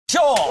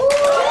Sure. Oh.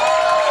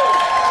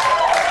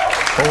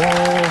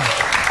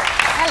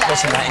 Hello.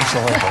 Wasn't that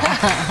enjoyable?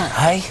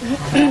 Hey?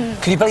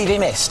 Can you believe he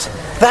missed?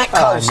 That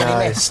close and he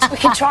missed. We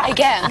can try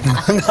again.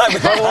 No,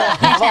 but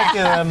I like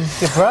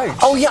your brooch.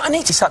 oh, yeah, I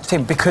need to such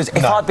him because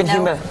if I'd been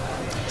him...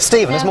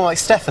 Stephen, it's more like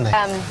Stephanie.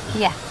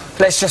 Yeah.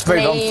 Let's just move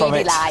on from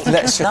it.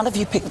 Ladylike. None of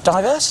you picked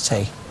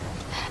diversity.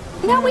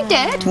 No, we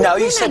did. No,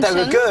 you said they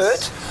were good,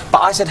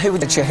 but I said who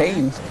would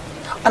Shaheen?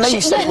 I know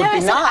you said it would be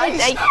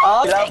nice.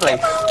 Oh, lovely.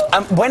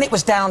 When it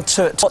was down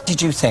to it, what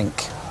did you think?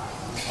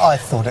 I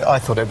thought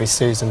it'd be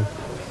Susan.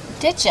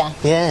 Did you?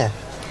 Yeah.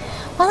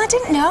 Well, I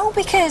didn't know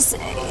because,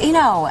 you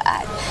know,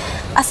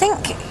 I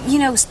think, you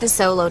know, the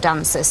solo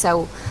dancer,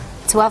 so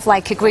to have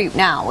like a group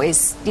now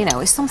is, you know,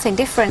 is something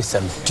different.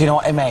 Listen, do you know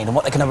what I mean? And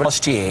what they're going to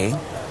last year,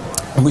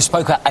 and we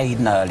spoke about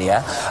Aidan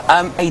earlier,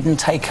 Aidan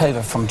take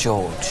over from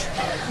George.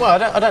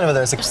 Well, I don't know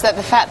whether it's a... So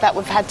the fact that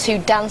we've had 2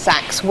 dance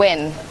acts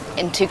win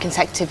in 2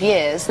 consecutive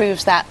years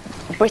proves that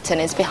Britain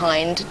is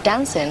behind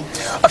dancing.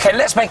 OK,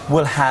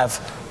 we'll have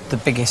the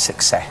biggest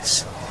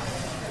success.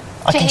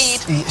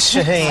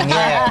 Shaheen,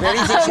 yeah. Really,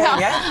 Shaheen,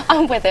 yeah?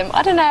 I'm with him.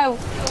 I don't know.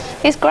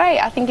 He's great.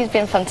 I think he's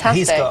been fantastic.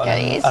 He's got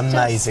an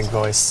amazing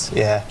voice,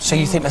 yeah. So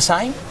you think the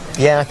same?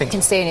 Yeah, I think...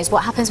 Soon is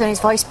what happens when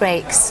his voice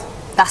breaks.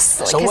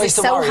 That's it's always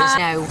it's so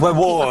hard. We're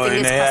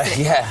warring here.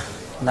 Yeah.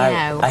 No, you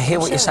know, I hear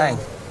what you're saying.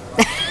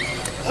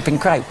 It's been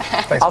great.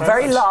 Our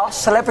very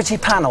last celebrity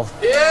panel.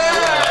 Yeah!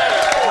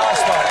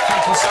 Nice one.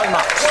 Thank you so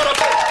much.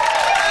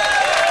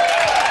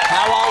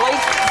 How are we?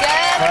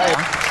 Good.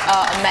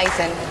 Oh,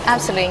 amazing.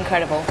 Absolutely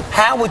incredible.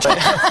 How would you...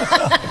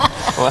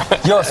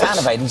 You're a fan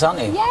of Aidan's, aren't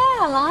you? Yeah,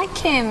 I like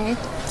him.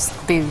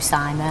 Boo,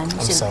 Simon. You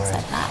shouldn't sorry.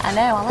 have said that. I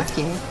know, I love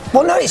you.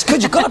 Well, no, it's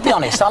good. You've got to be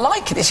honest. I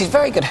like it. This is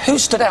very good. Who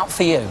stood out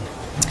for you?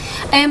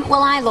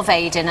 Well, I love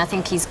Aidan. I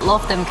think he's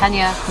loved them, can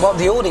you? Well,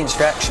 the audience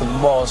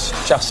reaction was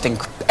just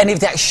incredible. Any of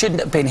that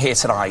shouldn't have been here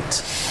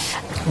tonight.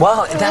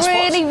 Well, that's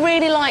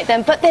really like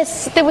them, but there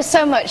was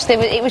so much.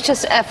 It was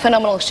just a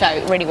phenomenal show.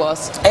 It really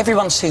was.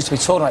 Everyone seems to be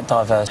talking about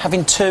diverse.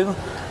 Having 2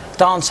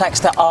 dance acts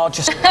that are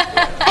just...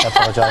 I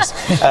apologise.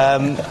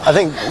 I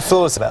think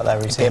flawless about their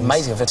routine.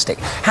 Amazing, fantastic.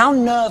 How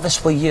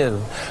nervous were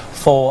you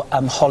for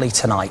Holly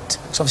tonight?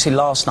 Because obviously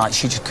last night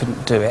she just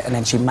couldn't do it, and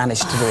then she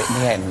managed to do it in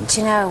the end. Do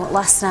you know,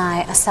 last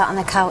night I sat on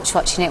the couch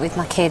watching it with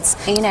my kids,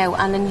 you know,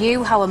 and I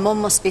knew how a mum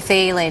must be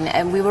feeling,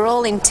 and we were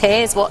all in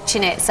tears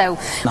watching it, so...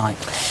 Night.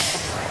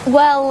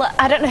 Well,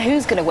 I don't know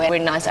who's going to win.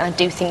 Really nice, and I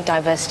do think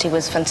diversity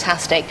was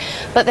fantastic.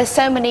 But there's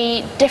so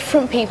many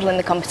different people in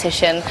the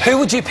competition. Who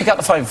would you pick up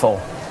the phone for?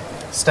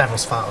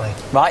 Stavros Fartley.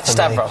 Right,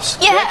 Stavros.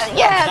 Yeah.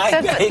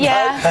 Okay,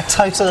 They're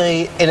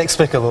totally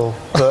inexplicable,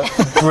 but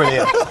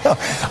brilliant.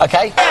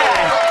 OK.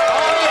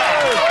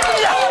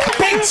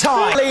 Big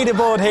time!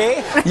 Leaderboard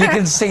here. You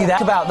can see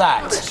that. About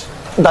that.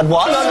 That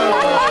what?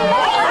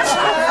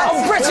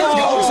 Oh, Britain's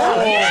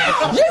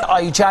got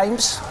Are you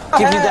James?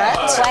 Give you that.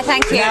 Why,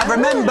 thank you. Now,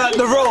 remember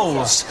the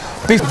rules.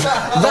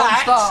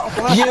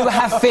 That you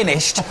have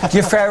finished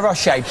your Ferrero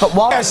Rocher. But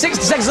while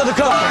 60 seconds on the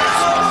clock.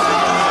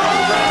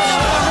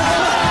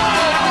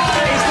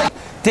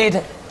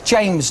 Did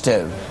James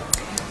do?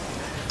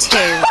 2.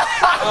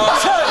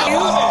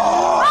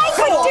 I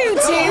could do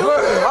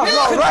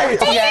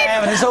 2. Yeah,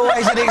 but there's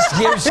always an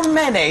excuse.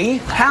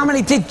 How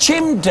many did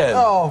Jim do?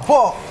 Oh,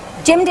 what?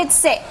 Jim did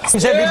 6.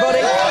 Is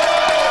everybody?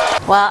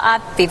 Well,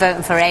 I'd be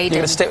voting for Aidan. You're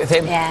going to stick with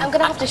him? Yeah. I'm going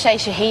to have to say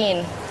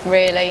Shaheen,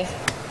 really.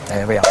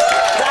 There we are.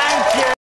 Thank you.